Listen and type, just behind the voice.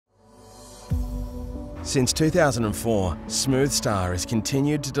Since 2004, SmoothStar has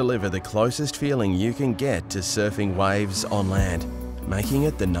continued to deliver the closest feeling you can get to surfing waves on land, making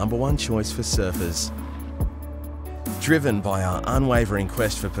it the #1 choice for surfers. Driven by our unwavering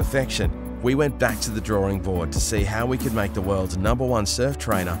quest for perfection, we went back to the drawing board to see how we could make the world's #1 surf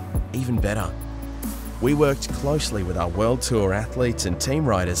trainer even better. We worked closely with our World Tour athletes and team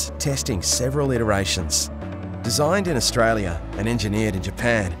riders, testing several iterations. Designed in Australia and engineered in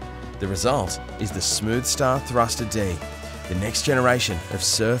Japan, the result is the SmoothStar Thruster D, the next generation of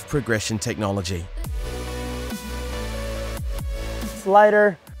surf progression technology. It's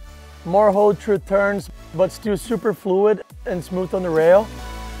lighter, more hold-true turns, but still super fluid and smooth on the rail.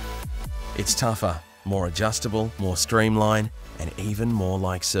 It's tougher, more adjustable, more streamlined, and even more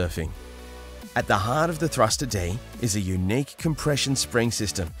like surfing. At the heart of the Thruster D is a unique compression spring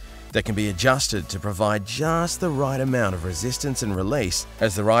system that can be adjusted to provide just the right amount of resistance and release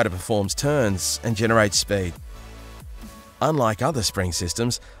as the rider performs turns and generates speed. Unlike other spring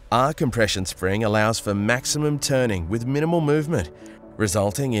systems, our compression spring allows for maximum turning with minimal movement,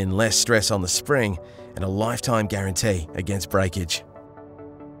 resulting in less stress on the spring and a lifetime guarantee against breakage.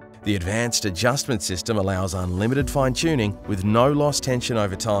 The advanced adjustment system allows unlimited fine-tuning with no lost tension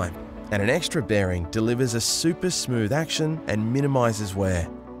over time, and an extra bearing delivers a super smooth action and minimises wear.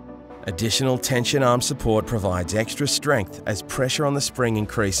 Additional tension arm support provides extra strength as pressure on the spring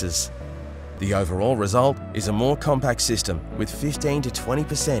increases. The overall result is a more compact system with 15 to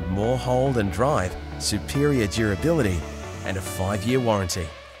 20% more hold and drive, superior durability, and a 5-year warranty.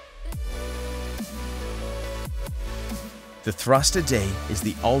 The Thruster D is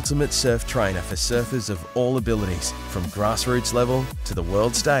the ultimate surf trainer for surfers of all abilities. From grassroots level to the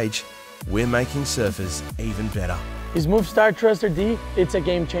world stage, we're making surfers even better. The SmoothStar Thruster D, it's a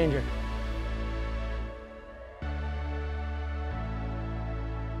game changer.